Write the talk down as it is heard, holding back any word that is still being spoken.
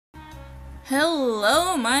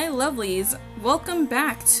Hello, my lovelies. Welcome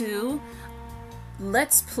back to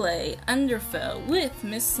Let's Play Underfell with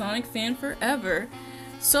Miss Sonic Fan Forever.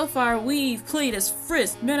 So far, we've played as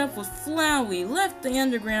Frisk, met up with Flowey, left the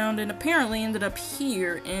underground, and apparently ended up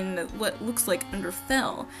here in what looks like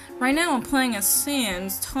Underfell. Right now, I'm playing as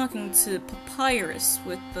Sans, talking to Papyrus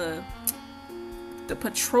with the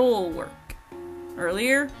patrol work.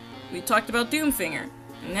 Earlier, we talked about Doomfinger.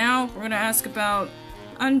 And now, we're gonna ask about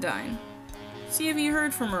Undyne. See if you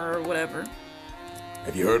heard from her or whatever.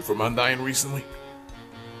 Have you heard from Undyne recently?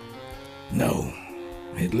 No.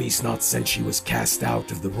 At least not since she was cast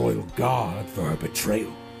out of the Royal Guard for her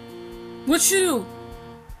betrayal. What'd she do?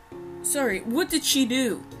 Sorry, what did she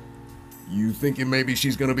do? You thinking maybe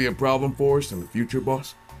she's gonna be a problem for us in the future,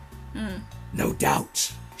 boss? No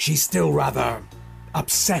doubt. She's still rather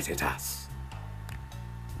upset at us.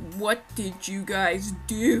 What did you guys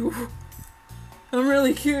do? I'm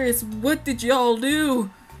really curious, what did y'all do?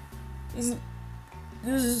 This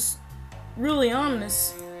is really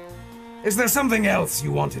ominous. Is there something else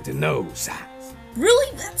you wanted to know, Sans?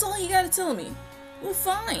 Really? That's all you gotta tell me? Well,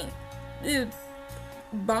 fine.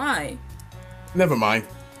 Bye. Never mind.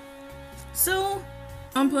 So,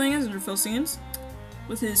 I'm playing as UNDERFELL Sans,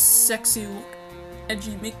 with his sexy look,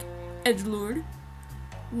 edgy edgelord,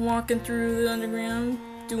 walking through the underground,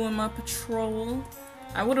 doing my patrol.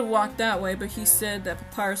 I would have walked that way, but he said that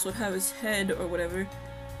Papyrus would have his head or whatever.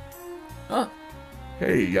 Oh.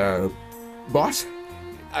 Hey, boss?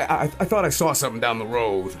 I thought I saw something down the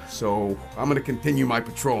road, so I'm gonna continue my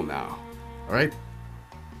patrol now. Alright?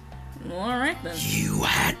 Well, alright then. You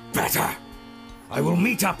had better. I will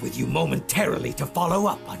meet up with you momentarily to follow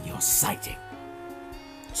up on your sighting.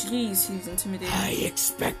 Jeez, he's intimidating. I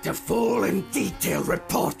expect a full and detailed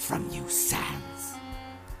report from you, Sans.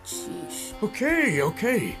 Sheesh.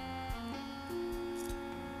 Okay.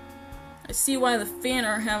 I see why the fan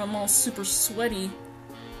art have him all super sweaty.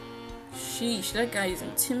 Sheesh, that guy is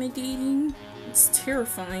intimidating. It's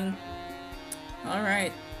terrifying.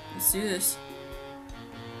 Alright, let's do this.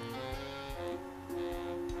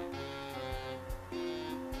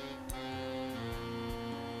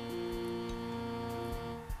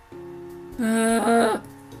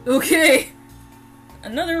 Okay.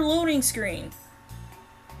 Another loading screen.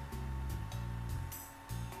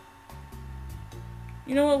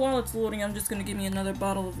 You know what, while it's loading, I'm just gonna give me another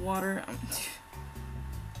bottle of water.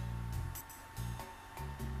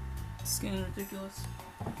 It's getting ridiculous.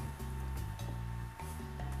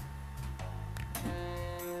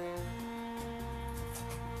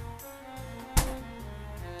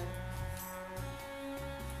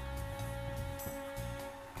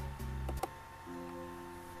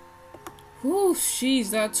 Whew, jeez,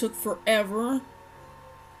 that took forever.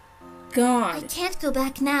 God. I can't go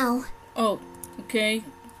back now. Oh, okay.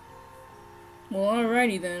 Well,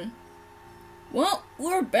 alrighty then. Well,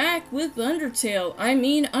 we're back with Underfell.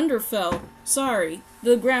 Sorry,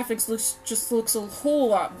 the graphics looks a whole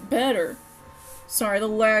lot better. Sorry, the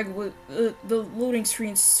loading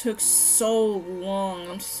screens took so long.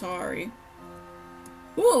 I'm sorry.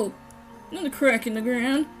 Whoa, another crack in the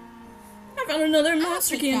ground. I found another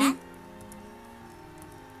monster candy.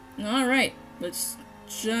 All right, let's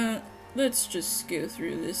just go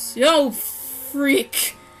through this. Yo,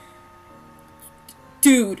 freak,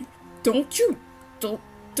 dude. Don't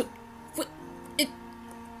what it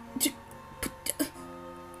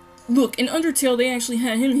look, in Undertale they actually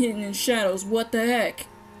had him hidden in shadows. What the heck?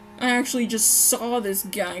 I actually just saw this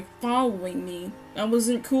guy following me. That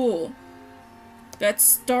wasn't cool. That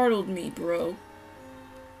startled me, bro.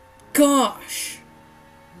 Gosh.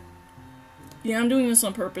 Yeah, I'm doing this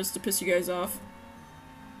on purpose to piss you guys off.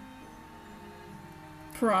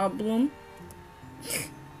 Problem.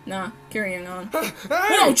 Nah, carrying on. Hey,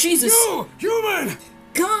 oh, Jesus! You! Human!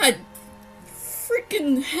 God!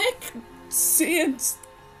 Freaking heck, Sans!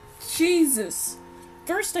 Jesus!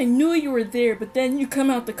 First I knew you were there, but then you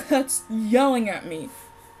come out the cuts yelling at me.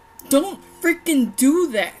 Don't freaking do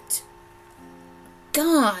that!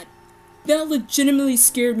 God! That legitimately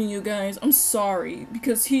scared me, you guys. I'm sorry,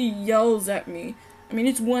 because he yells at me. I mean,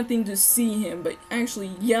 it's one thing to see him, but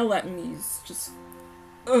actually yell at me is just...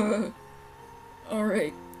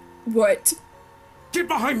 Alright. What? Get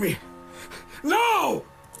behind me! No!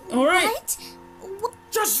 Alright. What?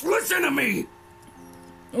 Just listen to me!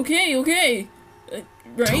 Okay.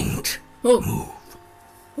 Right? Don't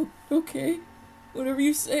move. Okay. Whatever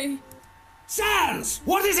you say. Sans!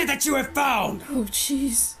 What is it that you have found? Oh,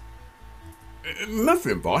 jeez.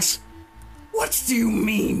 Nothing, boss. What do you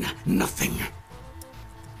mean, nothing?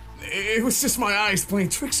 It was just my eyes playing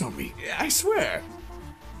tricks on me. I swear.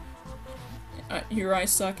 Your eye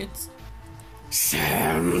sockets.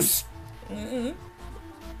 Sans.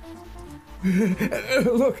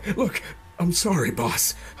 Look, I'm sorry,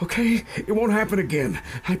 boss, okay? It won't happen again.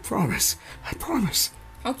 I promise.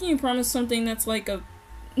 How can you promise something that's like a...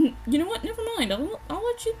 You know what? Never mind. I'll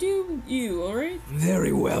let you do you, alright?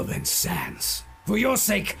 Very well then, Sans. For your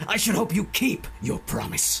sake, I should hope you keep your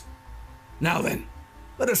promise. Now then,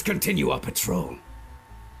 let us continue our patrol.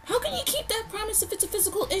 How can you keep that promise if it's a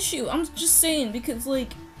physical issue? I'm just saying, because,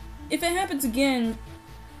 like, if it happens again,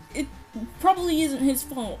 it probably isn't his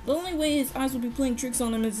fault. The only way his eyes will be playing tricks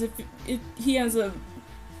on him is if he has a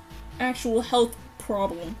actual health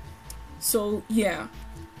problem. So, yeah.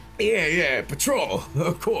 Yeah, patrol,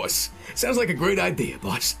 of course. Sounds like a great idea,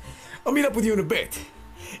 boss. I'll meet up with you in a bit.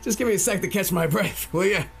 Just give me a sec to catch my breath, will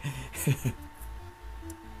ya?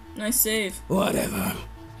 Nice save. Whatever.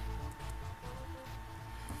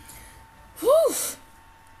 Whew!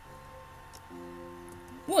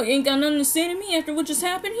 What, you ain't got nothing to say to me after what just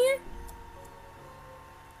happened here?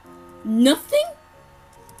 Nothing?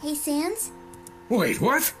 Hey, Sans? Wait,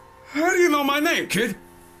 what? How do you know my name, kid?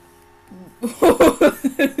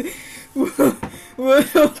 Well,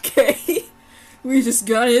 okay. We just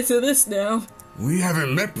got into this now. We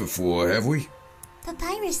haven't met before, have we?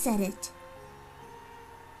 Papyrus said it.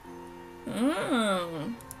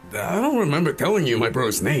 Oh. I don't remember telling you my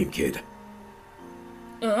bro's name, kid.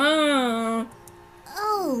 Oh.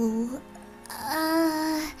 Oh,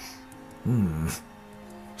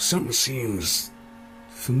 Something seems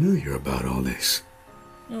familiar about all this.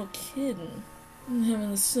 No kidding. I'm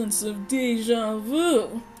having a sense of deja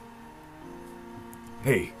vu.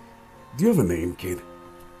 Hey, do you have a name, kid?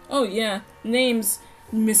 Oh yeah, name's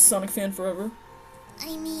Miss Sonic Fan Forever.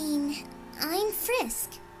 I mean, I'm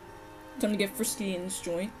Frisk. Time to get frisky in this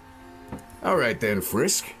joint. Alright then,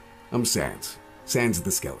 Frisk. I'm Sans. Sans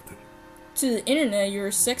the skeleton. To the internet, you're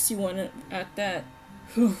a sexy one at that.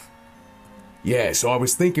 Yeah, so I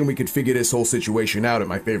was thinking we could figure this whole situation out at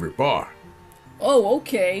my favorite bar. Oh,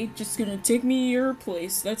 okay. Just gonna take me to your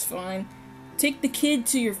place. That's fine. Take the kid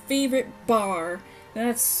to your favorite bar.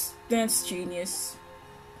 That's genius.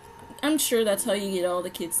 I'm sure that's how you get all the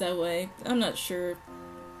kids that way. I'm not sure.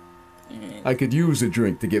 I could use a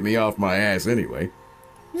drink to get me off my ass anyway.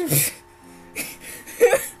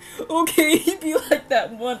 Okay, he'd be like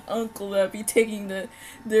that one uncle that'd be taking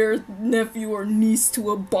their nephew or niece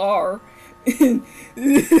to a bar.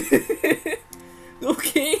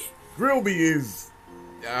 Okay? Grilby is,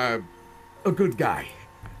 a good guy.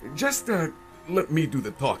 Just, let me do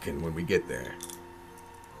the talking when we get there.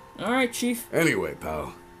 Alright, Chief. Anyway,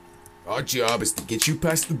 pal. Our job is to get you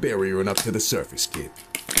past the barrier and up to the surface, kid.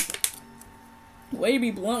 Way to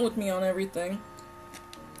be blunt with me on everything.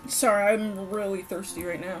 Sorry, I'm really thirsty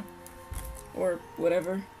right now. Or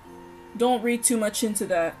whatever. Don't read too much into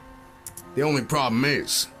that. The only problem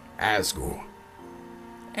is, Asgore.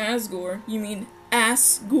 Asgore? You mean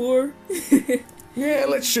Asgore? Yeah,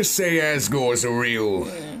 let's just say Asgore's a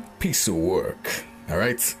real piece of work,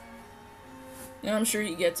 alright? Yeah, I'm sure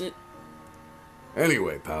he gets it.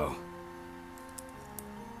 Anyway, pal.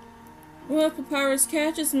 What if Papyrus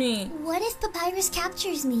catches me? What if Papyrus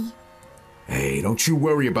captures me? Hey, don't you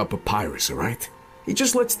worry about Papyrus, alright? He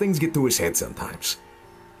just lets things get to his head sometimes.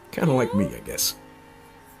 Kinda like me, I guess.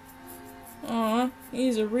 Aw,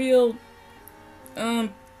 he's a real,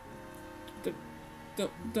 Dad?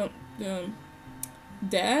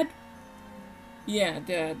 Yeah,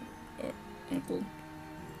 Dad. Uncle.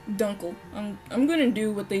 Dunkle. I'm gonna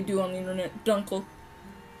do what they do on the internet. Dunkle.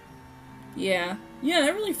 Yeah. Yeah,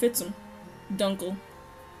 that really fits him. Dunkle.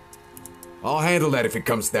 I'll handle that if it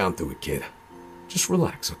comes down to it, kid. Just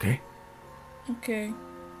relax, okay? Okay.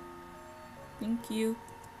 Thank you.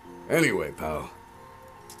 Anyway, pal.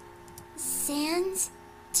 Sans,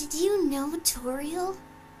 did you know Toriel?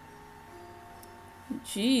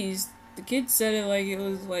 Jeez, the kid said it like it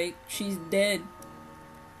was like she's dead.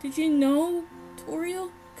 Did you know,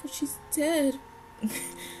 Toriel? 'Cause she's dead.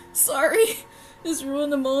 Sorry, just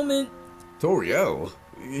ruined the moment. Toriel?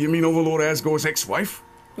 You mean Overlord Asgore's ex-wife?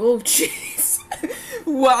 Oh, jeez.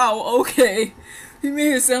 Wow, okay. He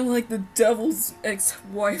made it sound like the devil's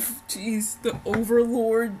ex-wife. Jeez, the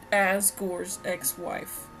Overlord Asgore's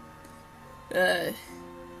ex-wife. Yeah.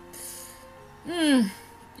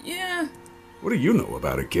 What do you know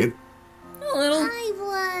about it, kid? A little. I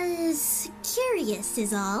was curious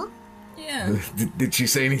is all. Yeah. Did she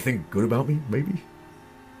say anything good about me, maybe?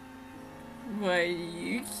 Why do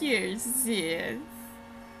you care, sis?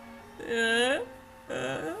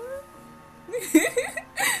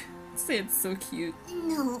 It's so cute.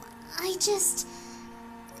 No, I just...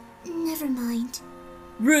 Never mind.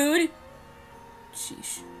 Rude!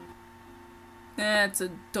 Sheesh. That's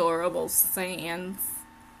adorable, Sans.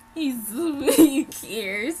 He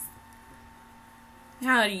cares.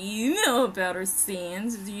 How do you know about her,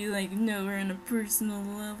 Sans? Do you, like, know her on a personal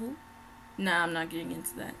level? Nah, I'm not getting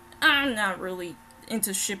into that. I'm not really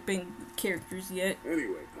into shipping characters yet.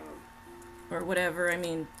 Anyway, pal. Or whatever, I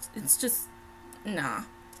mean, it's just... no.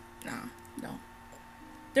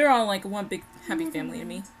 They're all like one big happy family to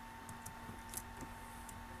me.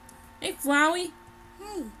 Hey, Flowey.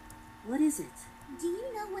 Hey, what is it? Do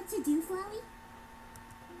you know what to do, Flowey?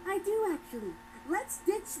 I do actually. Let's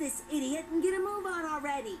ditch this idiot and get a move on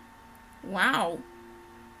already. Wow.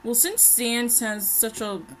 Well, since Sans has such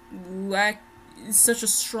a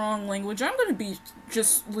strong language, I'm gonna be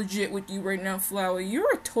just legit with you right now, Flowey.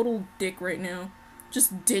 You're a total dick right now.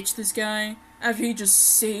 Just ditch this guy after he just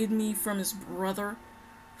saved me from his brother.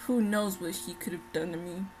 Who knows what he could have done to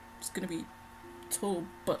me? Just gonna be total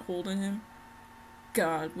butthole to him.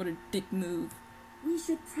 God, what a dick move. We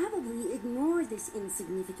should probably ignore this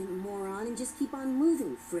insignificant moron and just keep on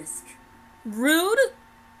moving, Frisk. Rude?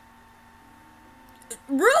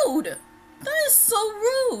 Rude! That is so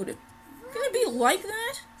rude! Gonna be like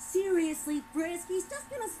that? Seriously, Frisk, he's just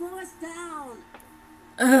gonna slow us down.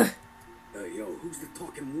 Ugh. Yo, who's the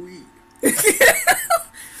talking weed?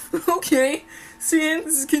 Okay,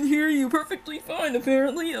 Sans can hear you perfectly fine,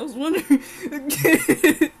 apparently. I was wondering.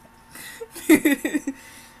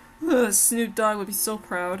 Snoop Dogg would be so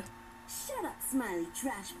proud. Shut up, smiley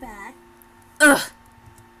trash bag. Ugh!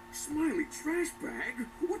 Smiley trash bag?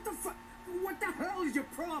 What the fuck? What the hell is your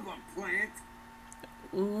problem, plant?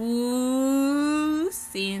 Ooh,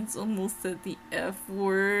 Sans almost said the F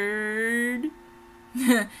word.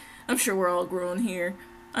 I'm sure we're all grown here.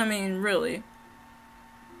 I mean, really.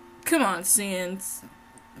 Come on, Sans.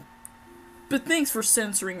 But thanks for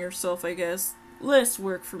censoring yourself, I guess. Less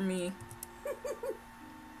work for me.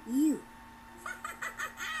 You.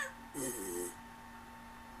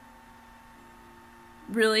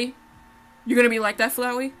 Really? You're gonna be like that,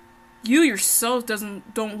 Flowey? You yourself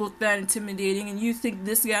don't look that intimidating, and you think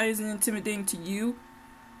this guy isn't intimidating to you?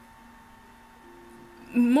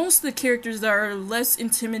 Most of the characters that are less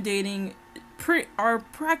intimidating are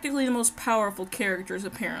practically the most powerful characters,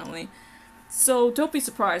 apparently. So don't be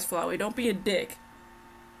surprised, Flowey. Don't be a dick.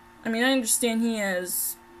 I mean, I understand he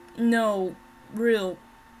has no real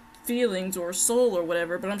feelings or soul or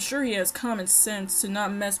whatever, but I'm sure he has common sense to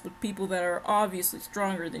not mess with people that are obviously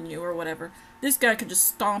stronger than you or whatever. This guy could just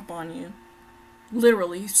stomp on you.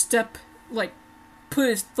 Literally, put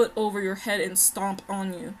his foot over your head and stomp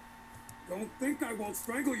on you. Don't think I won't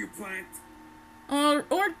strangle you, plant. Or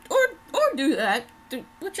do that.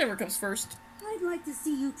 Whichever comes first. I'd like to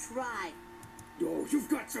see you try. Yo, you've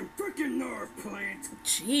got some freaking nerve, plant.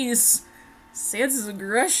 Jeez. Sans's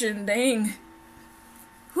aggression, dang.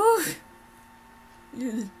 Whew.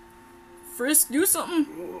 Frisk, do something.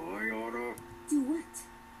 Oh, I oughta. Do what?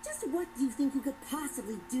 Just what do you think you could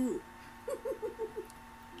possibly do?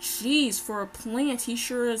 Jeez, for a plant, he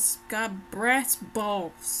sure has got brass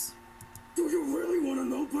balls. Do you really want to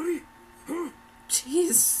know, buddy? Huh?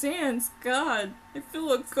 Jeez, Sans, God. I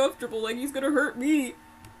feel uncomfortable, like he's gonna hurt me.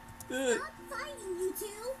 Ugh. Stop fighting, you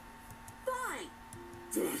two. Fine.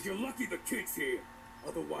 You're lucky the kid's here.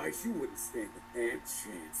 Otherwise, you wouldn't stand a damn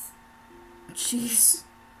chance. Jeez.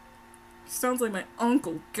 Sounds like my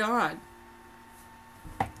uncle, God.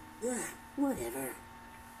 Whatever.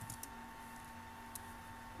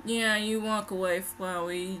 Yeah, you walk away,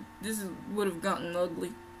 Flowey. This would have gotten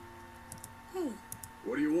ugly. Hey,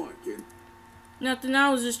 What do you want, kid? Nothing, I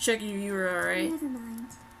was just checking if you were alright. Never mind.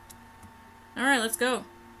 Alright, let's go.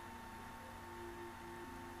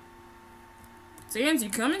 Sans, you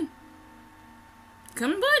coming?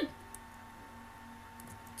 Coming, bud?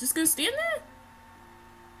 Just gonna stand there?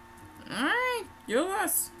 Alright, you're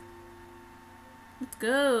us. Let's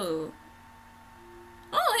go.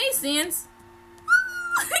 Oh, hey, Sans.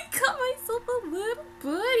 Oh, I got myself a little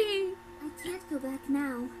buddy. I can't go back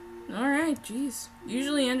now. Alright, jeez.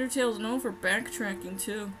 Usually Undertale's known for backtracking,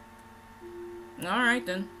 too. Alright,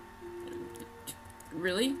 then.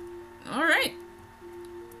 Really? Alright.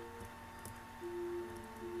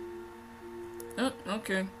 Oh,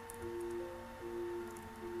 okay.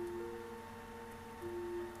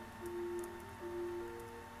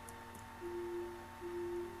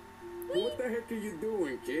 What the heck are you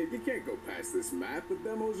doing, kid? You can't go past this map. The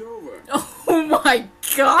demo's over. Oh my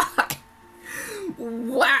god!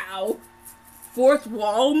 Wow! Fourth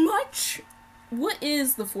wall much? What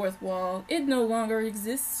is the fourth wall? It no longer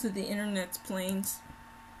exists to the internet's planes.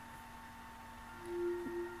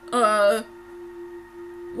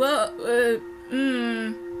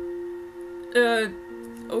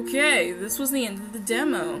 Okay, this was the end of the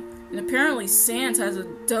demo. And apparently Sans has a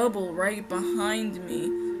double right behind me.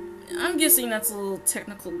 I'm guessing that's a little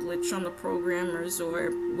technical glitch on the programmers or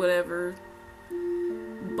whatever.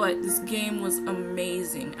 But this game was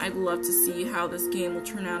amazing. I'd love to see how this game will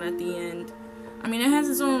turn out at the end. I mean, it has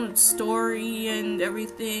its own story and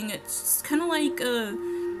everything. It's kind of like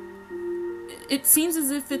it seems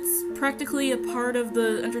as if it's practically a part of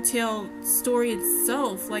the Undertale story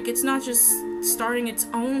itself. Like, it's not just starting its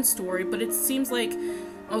own story, but it seems like,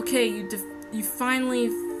 okay, you finally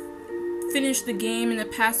finished the game in the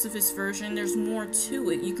pacifist version. There's more to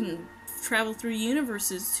it. You can travel through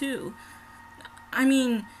universes too. I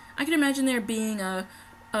mean, I can imagine there being a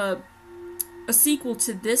sequel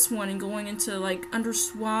to this one and going into like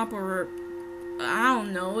Underswap, or I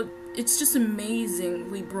don't know. It's just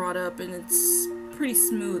amazingly brought up and it's pretty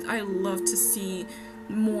smooth. I love to see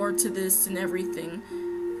more to this and everything.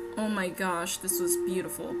 Oh my gosh, this was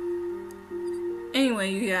beautiful.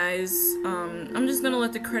 Anyway, you guys, I'm just gonna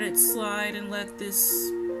let the credits slide and let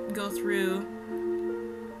this go through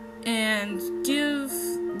and give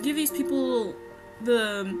these people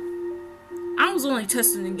I was only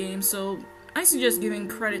testing the game, so I suggest giving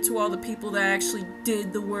credit to all the people that actually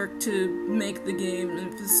did the work to make the game,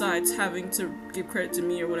 and besides having to give credit to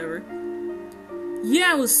me or whatever.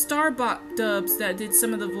 Yeah, it was Starbot Dubs that did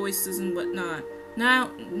some of the voices and whatnot.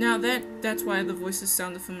 Now that's why the voices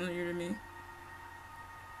sounded familiar to me.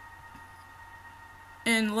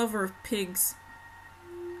 And Lover of Pigs.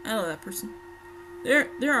 I love that person.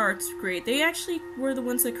 Their art's great. They actually were the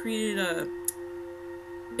ones that created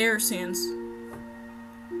Air Sans.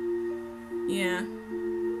 Yeah.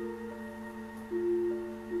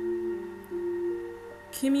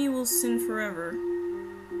 Kimmy will sin forever.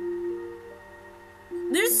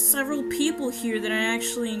 There's several people here that I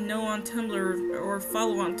actually know on Tumblr or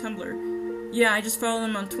follow on Tumblr. Yeah, I just follow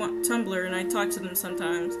them on Tumblr and I talk to them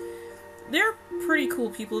sometimes. They're pretty cool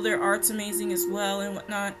people. Their art's amazing as well and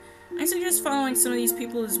whatnot. I suggest following some of these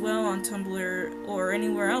people as well on Tumblr or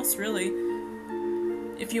anywhere else, really.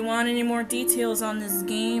 If you want any more details on this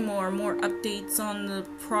game or more updates on the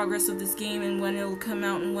progress of this game and when it'll come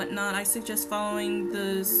out and whatnot, I suggest following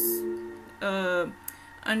this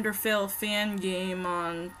UNDERFELL fan game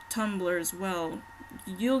on Tumblr as well.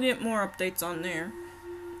 You'll get more updates on there.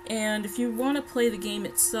 And if you want to play the game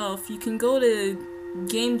itself, you can go to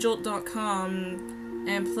GameJolt.com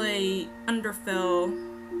and play UNDERFELL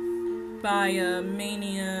by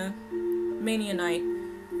Mania Knight.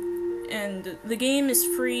 And the game is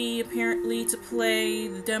free, apparently, to play,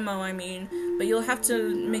 the demo, I mean, but you'll have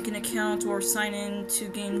to make an account or sign in to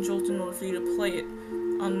GameJolt in order for you to play it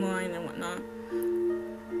online and whatnot.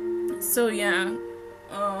 So, yeah.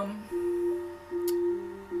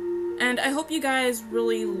 And I hope you guys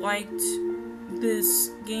really liked this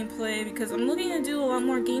gameplay, because I'm looking to do a lot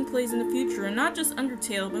more gameplays in the future, and not just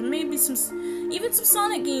Undertale, but maybe even some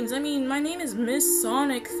Sonic games. I mean, my name is Miss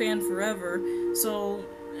Sonic Fan Forever, so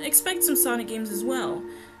expect some Sonic games as well,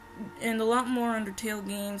 and a lot more Undertale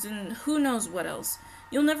games, and who knows what else.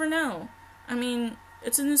 You'll never know. I mean,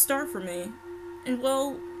 it's a new start for me, and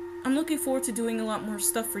well, I'm looking forward to doing a lot more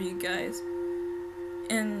stuff for you guys,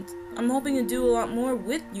 and I'm hoping to do a lot more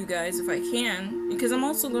with you guys if I can, because I'm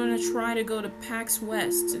also going to try to go to PAX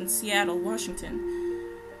West in Seattle, Washington.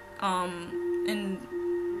 And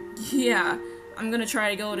yeah, I'm going to try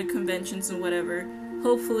to go to conventions and whatever.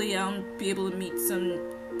 Hopefully I'll be able to meet some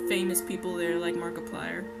famous people there like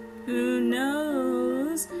Markiplier. Who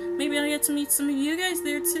knows? Maybe I'll get to meet some of you guys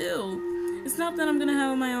there too. It's not that I'm going to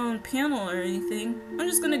have my own panel or anything. I'm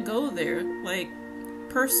just going to go there, like,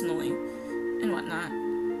 personally and whatnot.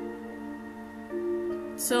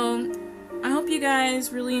 So, I hope you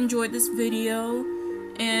guys really enjoyed this video,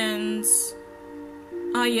 and,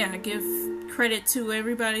 yeah, give credit to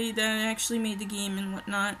everybody that actually made the game and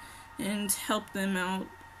whatnot, and help them out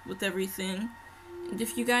with everything. And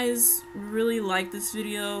if you guys really like this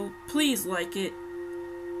video, please like it,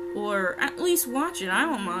 or at least watch it. I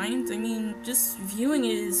don't mind. I mean, just viewing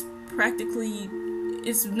it is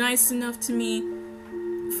nice enough to me,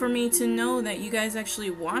 for me to know that you guys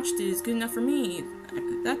actually watched it is good enough for me.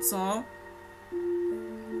 That's all.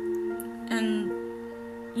 And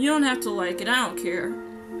you don't have to like it, I don't care.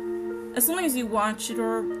 As long as you watch it,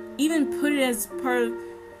 or even put it as part of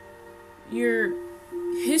your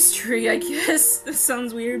history, I guess. That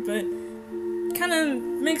sounds weird, but kind of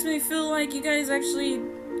makes me feel like you guys actually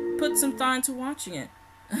put some thought into watching it.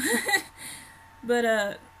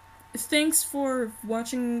 But, thanks for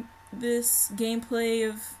watching this gameplay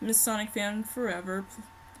of Miss Sonic Fan Forever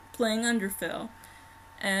playing Underfell.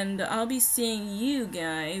 And I'll be seeing you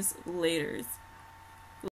guys later.